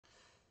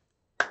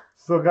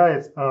So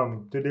guys,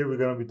 today we're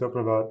gonna be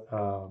talking about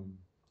a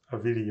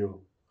video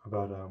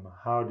about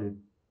how did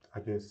I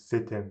guess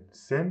Satan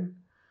sin,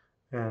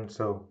 and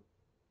so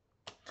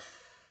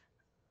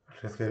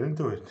let's get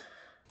into it.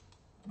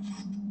 In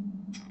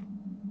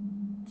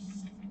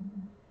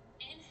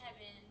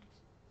heaven,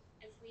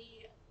 if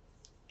we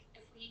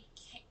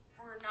can't,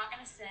 we're not going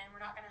to sin, we're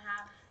not going to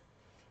have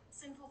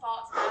sinful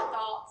thoughts, bad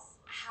thoughts.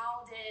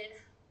 How did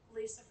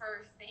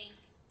Lucifer think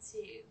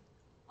to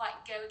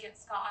go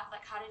against God?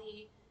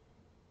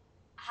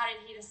 How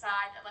did he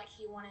decide that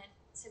he wanted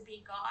to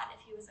be God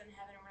if he was in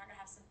heaven and we're not going to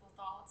have sinful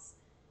thoughts?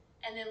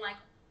 And then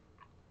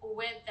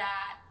with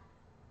that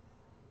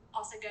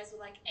also goes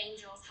with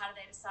angels. How do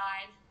they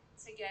decide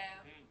to go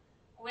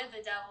with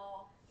the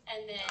devil?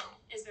 And then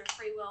is there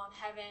free will in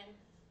heaven?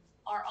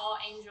 Are all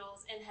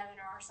angels in heaven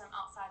or are some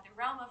outside the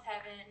realm of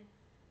heaven?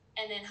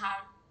 And then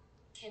how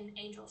can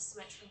angels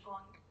switch from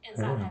going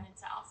inside Damn, heaven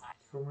to outside?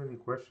 so many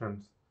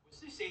questions. Was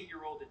this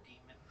 8-year-old a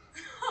demon?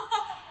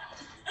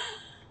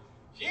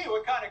 Gee,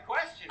 what kind of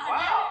question? I Wow.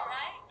 know,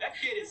 right? That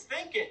kid is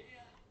thinking.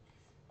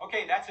 Yeah.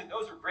 Okay,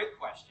 those are great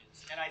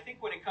questions. And I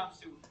think when it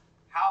comes to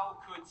how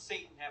could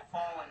Satan have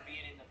fallen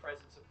being in the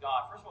presence of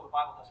God, first of all, the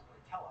Bible doesn't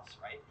really tell us,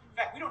 right? In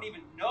fact, we don't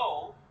even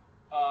know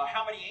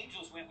how many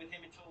angels went with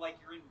him until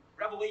you're in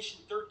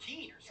Revelation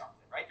 13 or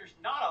something, right? There's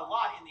not a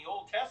lot in the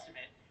Old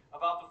Testament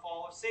about the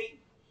fall of Satan.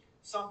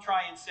 Some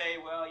try and say,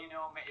 well, it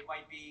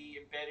might be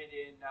embedded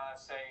in,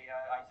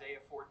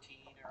 Isaiah 14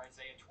 or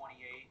Isaiah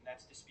 28, and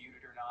that's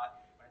disputed or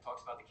not, when it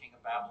talks about the king of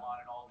Babylon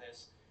and all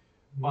this.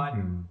 But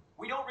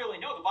we don't really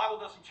know. The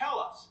Bible doesn't tell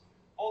us.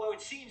 Although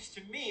it seems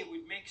to me it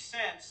would make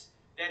sense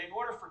that in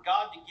order for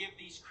God to give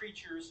these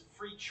creatures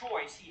free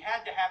choice, he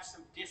had to have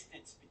some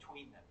distance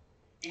between them.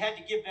 He had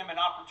to give them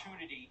an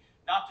opportunity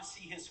not to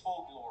see his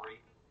full glory,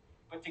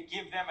 but to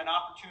give them an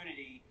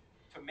opportunity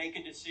to make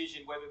a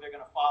decision whether they're going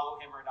to follow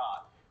him or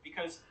not.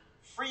 Because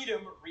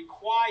freedom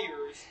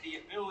requires the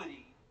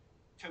ability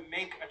to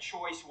make a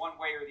choice one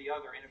way or the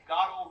other. And if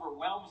God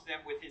overwhelms them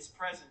with his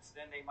presence,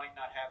 then they might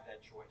not have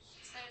that choice.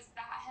 So is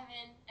that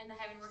heaven and the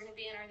heaven we're going to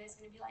be in, are those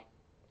going to be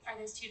are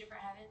those two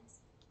different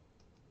heavens?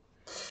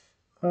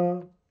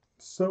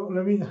 So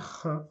let me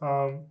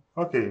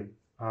okay.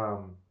 I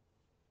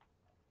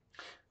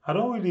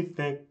don't really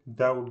think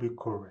that would be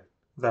correct.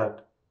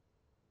 That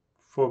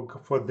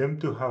for them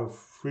to have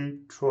free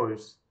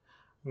choice,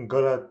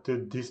 God had to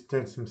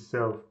distance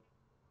himself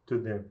to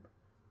them.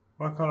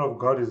 What kind of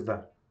God is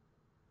that?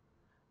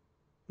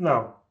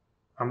 Now,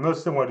 I'm not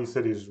saying what he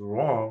said is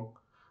wrong,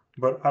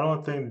 but I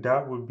don't think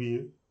that would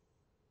be,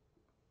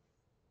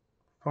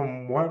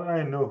 from what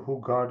I know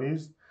who God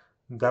is,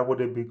 that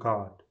wouldn't be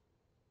God.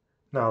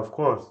 Now, of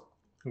course,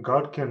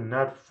 God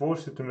cannot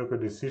force you to make a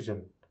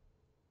decision,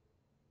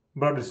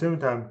 but at the same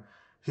time,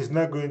 He's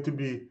not going to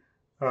be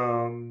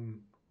um,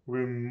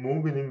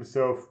 removing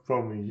Himself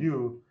from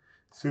you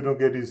so you don't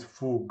get His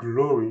full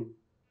glory.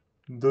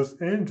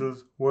 Those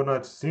angels were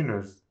not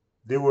sinners,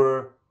 they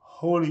were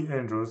holy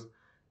angels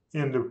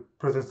in the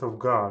presence of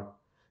God.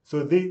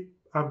 So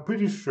I'm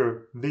pretty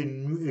sure they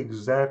knew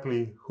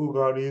exactly who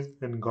God is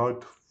and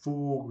got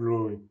full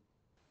glory.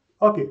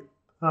 Okay,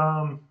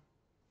 um,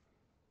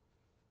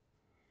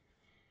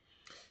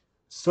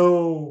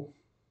 so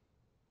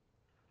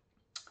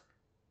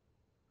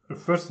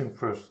first thing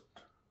first,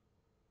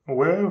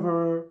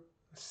 wherever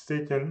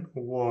Satan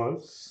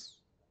was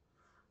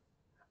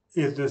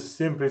is the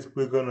same place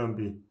we're gonna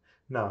be.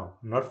 Now,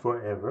 not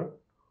forever.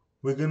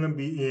 We're gonna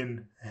be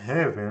in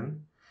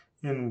heaven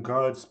in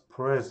God's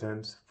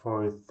presence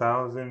for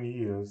 1,000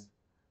 years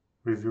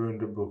reviewing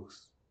the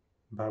books.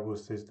 Bible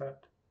says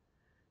that.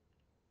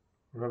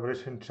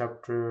 Revelation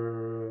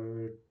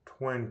chapter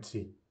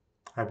 20,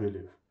 I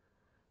believe.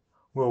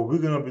 Well, we're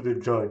gonna be the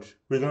judge.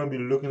 We're gonna be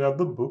looking at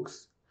the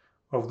books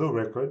of the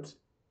records.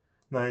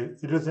 Now,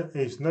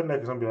 it's not like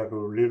it's gonna be like a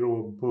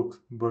literal book,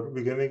 but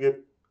we're gonna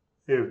get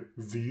a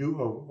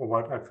view of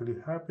what actually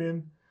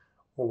happened,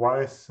 or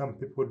why some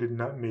people did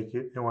not make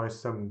it and why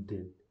some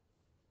did.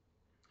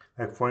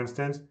 Like, for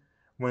instance,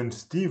 when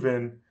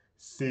Stephen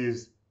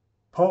sees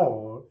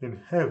Paul in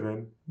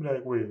heaven,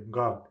 like, wait,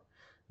 God,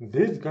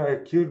 this guy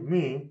killed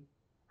me.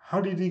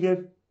 How did he get?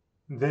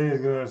 Then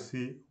he's gonna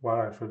see what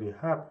actually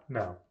happened.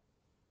 Now,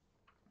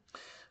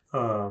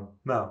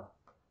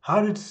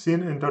 how did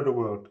sin enter the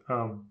world?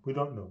 We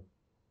don't know.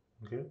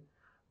 Okay,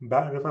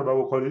 back that's why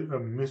Bible call it a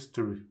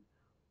mystery.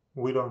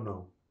 We don't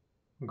know.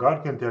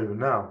 God can tell you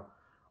now.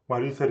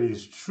 What He said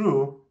is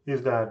true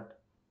is that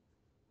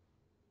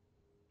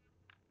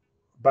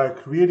by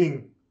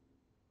creating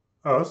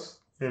us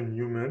and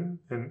human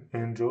and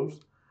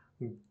angels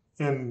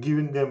and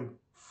giving them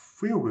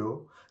free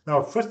will.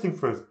 Now, first thing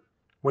first,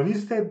 when He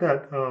said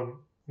that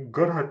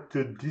God had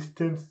to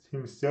distance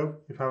Himself,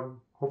 if I'm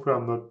hopefully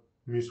I'm not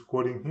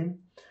misquoting Him,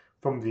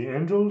 from the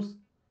angels,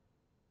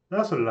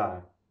 that's a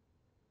lie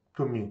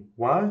to me.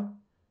 Why?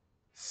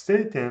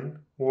 Satan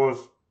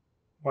was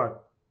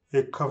what?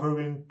 A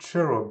covering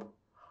cherub,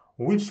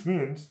 which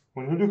means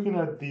when you're looking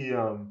at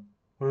the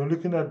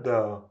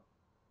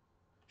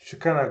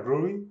Shekinah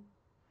glory,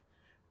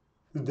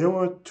 there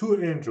were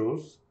two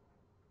angels,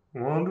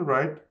 one on the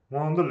right,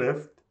 one on the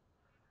left,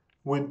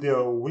 with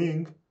their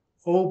wing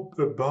up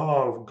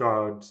above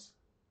God's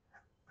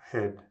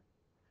head.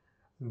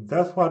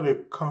 That's what a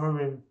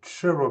covering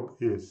cherub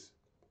is.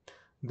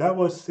 That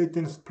was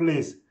Satan's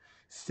place.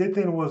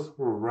 Satan was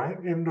right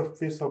in the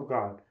face of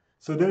God.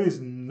 So there is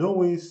no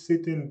way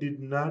Satan did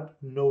not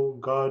know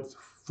God's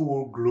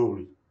full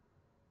glory.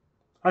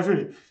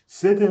 Actually,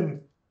 Satan's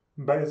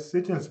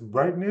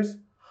brightness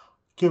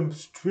came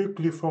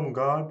strictly from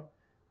God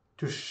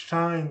to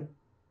shine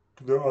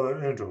to the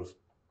other angels.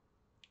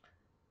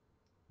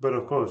 But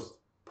of course,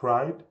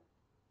 pride,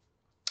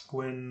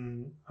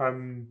 when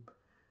I'm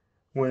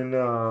when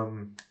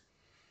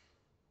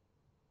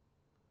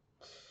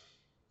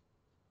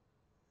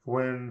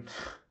when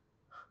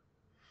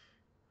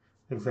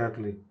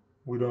exactly,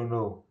 we don't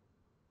know.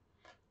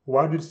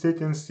 Why did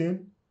Satan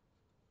sin?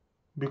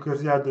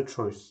 Because he had the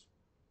choice.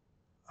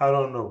 I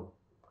don't know.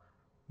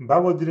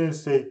 Bible didn't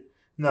say.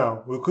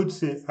 Now we could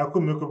say, I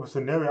could make up a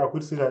scenario. I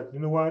could say that, you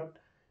know what,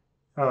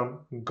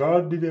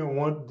 God didn't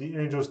want the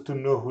angels to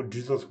know who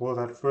Jesus was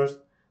at first,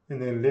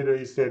 and then later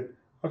he said,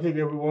 okay,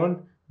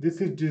 everyone, this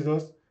is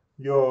Jesus,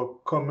 your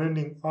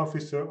commanding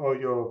officer or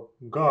your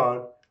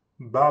God,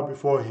 bow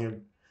before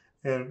him.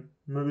 And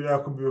maybe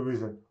that could be a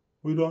reason.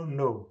 We don't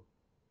know.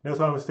 That's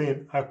why I'm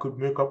saying I could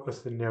make up a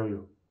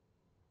scenario.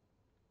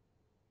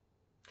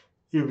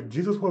 If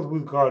Jesus was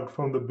with God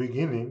from the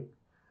beginning,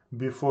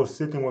 before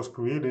Satan was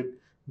created,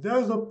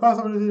 there's a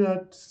possibility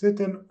that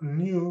Satan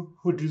knew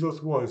who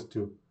Jesus was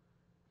too.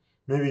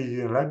 Maybe he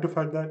didn't like the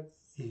fact that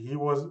he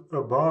was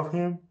above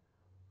him.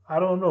 I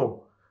don't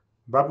know.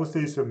 Bible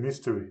says it's a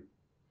mystery.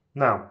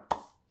 Now,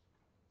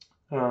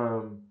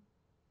 um,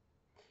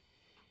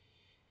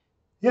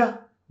 yeah,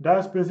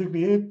 that's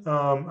basically it.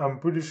 I'm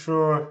pretty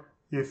sure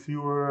if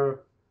you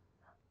were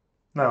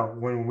now,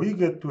 when we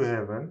get to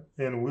heaven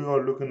and we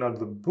are looking at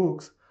the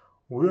books,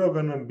 we are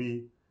gonna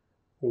be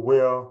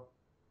where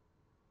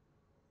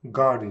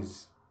God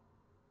is.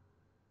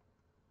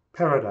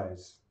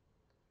 Paradise.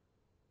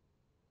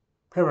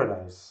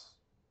 Paradise.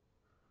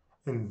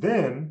 And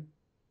then,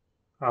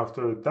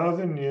 after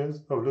 1,000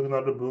 years of looking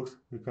at the books,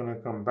 we're gonna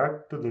come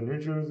back to the New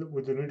Jerusalem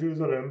with the New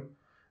Jerusalem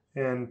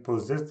and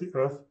possess the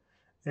earth,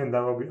 and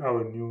that will be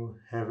our new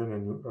heaven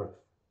and new earth.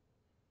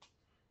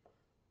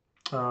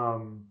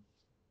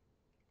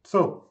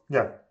 So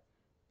yeah,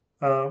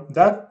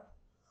 that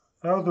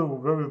was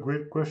a very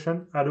great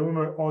question. I don't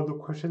remember all the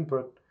questions,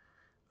 but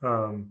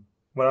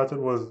what I thought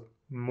was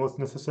most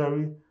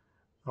necessary,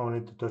 I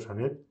wanted to touch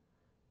on it.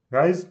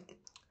 Guys,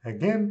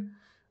 again,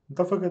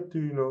 don't forget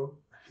to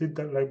hit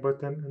that like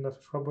button and that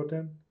subscribe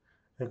button.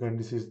 Again,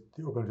 this is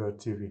the Open Church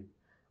TV.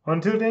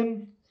 Until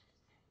then,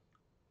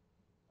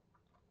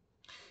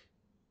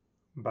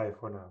 bye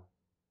for now.